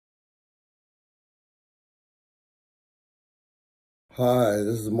Hi,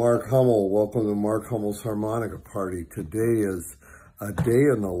 this is Mark Hummel. Welcome to Mark Hummel's Harmonica Party. Today is a day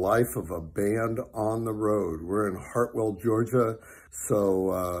in the life of a band on the road. We're in Hartwell, Georgia,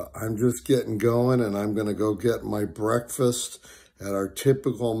 so I'm just getting going and I'm going to go get my breakfast at our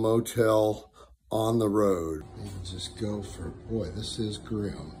typical motel on the road. And just go for, boy, this is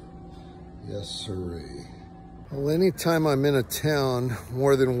grim. Yes, sirree. Well, anytime I'm in a town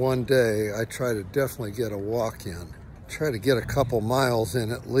more than one day, I try to definitely get a walk in. Try to get a couple miles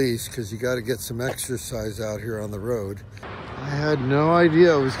in at least, because you got to get some exercise out here on the road. I had no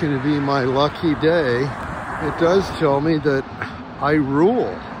idea it was going to be my lucky day. It does tell me that I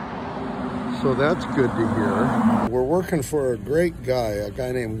rule, so that's good to hear. We're working for a great guy, a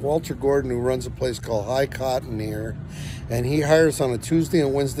guy named Walter Gordon, who runs a place called High Cotton here, and he hires on a Tuesday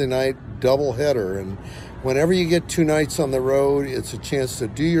and Wednesday night double header. And whenever you get 2 nights on the road, it's a chance to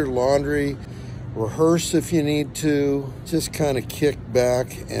do your laundry, rehearse if you need to, just kind of kick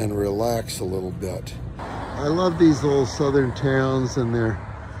back and relax a little bit. I love these little southern towns and their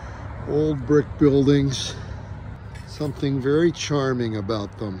old brick buildings. Something very charming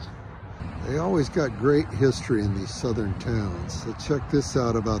about them. They always got great history in these southern towns. So check this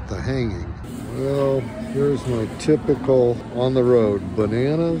out about the hanging. Well, here's my typical on the road,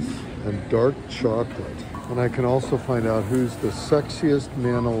 bananas and dark chocolate. And I can also find out who's the sexiest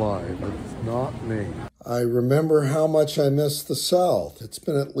man alive. It's not me. I remember how much I miss the South. It's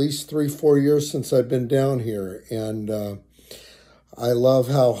been at least 3-4 years since I've been down here. And I love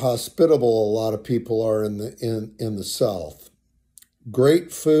how hospitable a lot of people are in the South.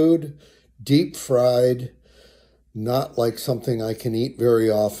 Great food, deep fried, not like something I can eat very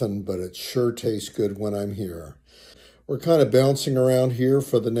often, but it sure tastes good when I'm here. We're kind of bouncing around here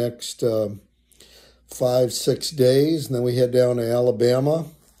for the next 5-6 days, and then we head down to Alabama.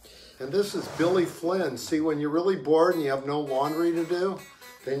 And this is Billy Flynn. See, when you're really bored and you have no laundry to do,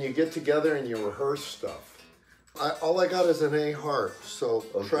 then you get together and you rehearse stuff. All I got is an A harp, so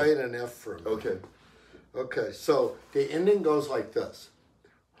okay. Try it an F for me. Okay. Okay, so the ending goes like this.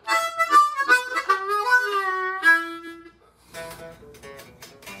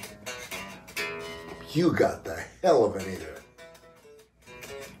 You got the hell of an ear.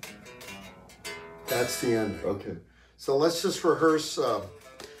 That's the ending. Okay. So let's just rehearse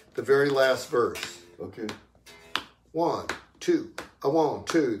the very last verse. Okay. 1, 2, 1,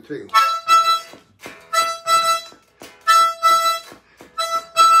 2, 3.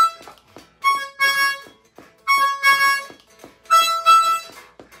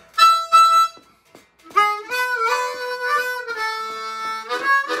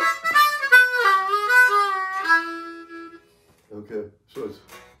 Okay. So it's.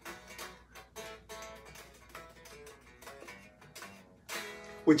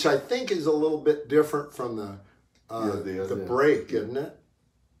 Which I think is a little bit different from the break, isn't it?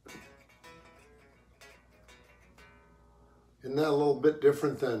 Isn't that a little bit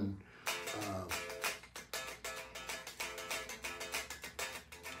different than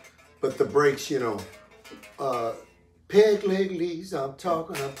but the breaks, you know, peg leg leaves I'm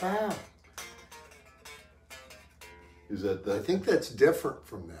talking about. Is that I think that's different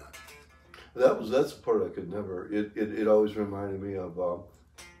from that. That's the part I could never. It always reminded me of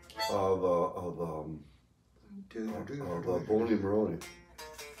Boney Maroney.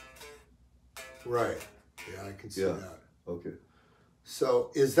 Right. Yeah, I can see that. Okay.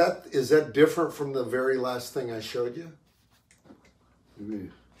 So is that different from the very last thing I showed you?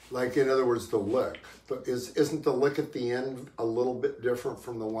 Maybe. Like, in other words, the lick. But isn't the lick at the end a little bit different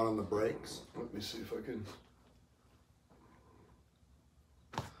from the one on the breaks? Let me see if I can.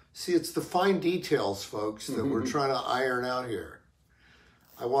 See, it's the fine details, folks, that we're trying to iron out here.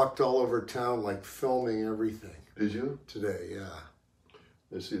 I walked all over town, like, filming everything. Did you? Today, yeah.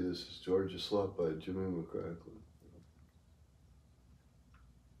 Let's see, this is Georgia Slop by Jimmy McCracklin.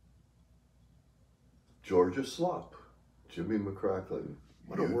 Georgia Slop, Jimmy McCracklin.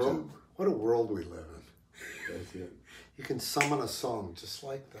 What a world! What a world we live in. That's it. You can summon a song just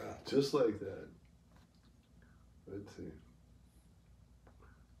like that. Just like that. Let's see.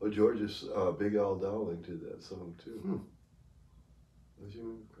 Oh, George's Big Al Dowling did that song too.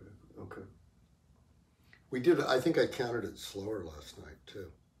 Okay. We did. I think I counted it slower last night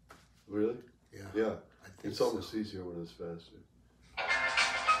too. Really? Yeah. Yeah. I think it's almost easier when it's faster.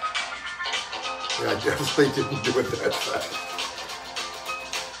 Yeah, I definitely didn't do it that fast.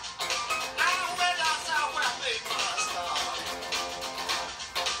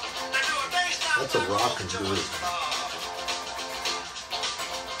 That's a rock and blues.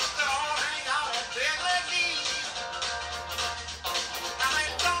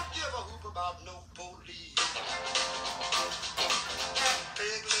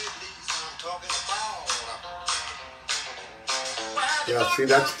 Yeah, see,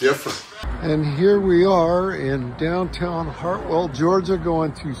 that's different. And here we are in downtown Hartwell, Georgia,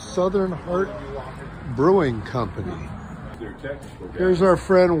 going to Southern Heart Brewing Company. Here's our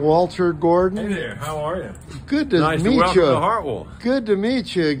friend Walter Gordon. Hey there, how are you? Good to meet you. Welcome to Hartwell. Good to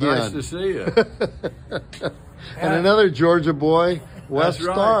meet you again. Nice to see you. And another Georgia boy, West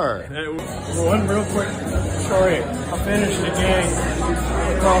That's Star. Right. One real quick story. I finished the gig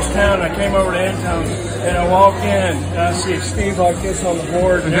across town. I came over to Antown, and I walk in, and I see Steve like this on the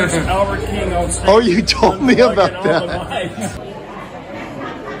board, and there's Albert King on stage. Oh, you told me about that.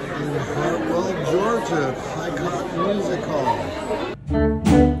 Hartwell, Georgia, Icon Music Hall.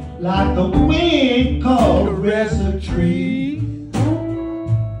 Like the wind caress a tree.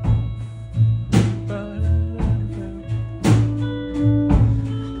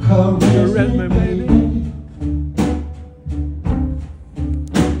 Caress me, baby.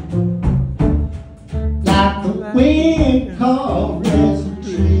 Like the wind caress a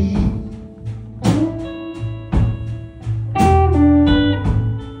tree.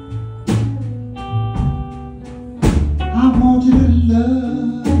 I want you to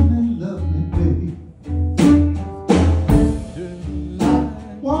love me, baby. Like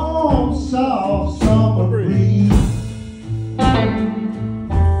warm, soft summer breeze.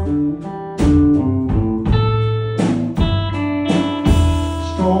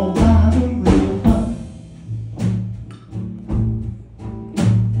 Strong by the river.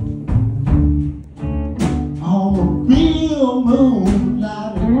 On a real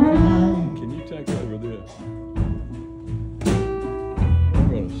moonlight night. Can you take over this? I'm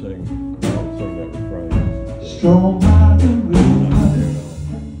going to sing. I'll sing that refrain. Strong by the river.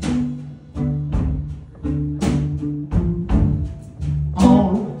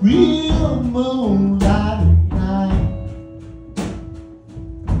 On a real moonlight night.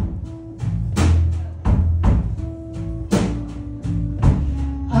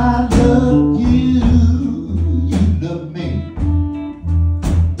 I love you, you love me.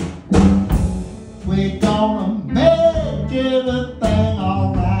 We're gonna make everything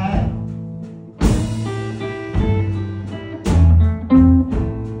alright.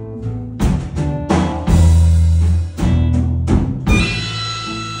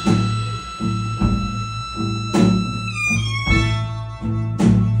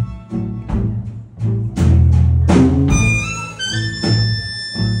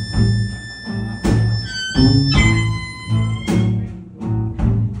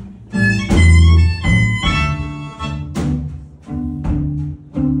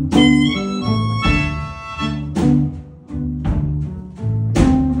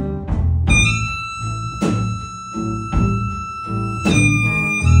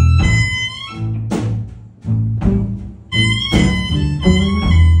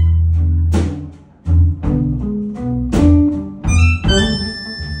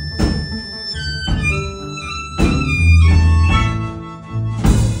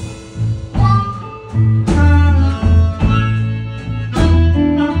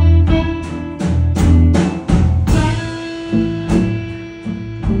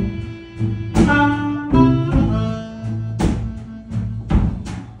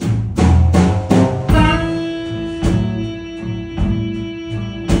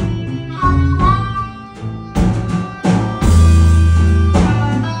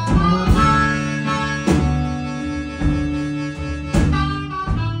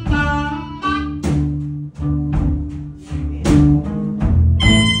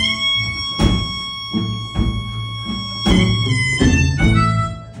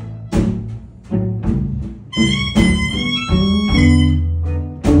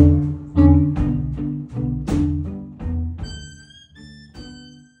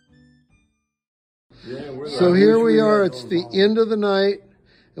 So here we are, it's the end of the night,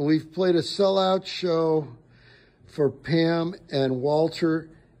 and we've played a sellout show for Pam and Walter,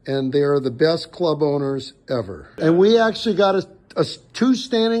 and they're the best club owners ever. And we actually got two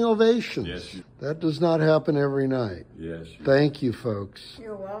standing ovations. Yes. That does not happen every night. Yes. Thank you, folks.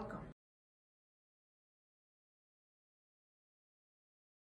 You're welcome.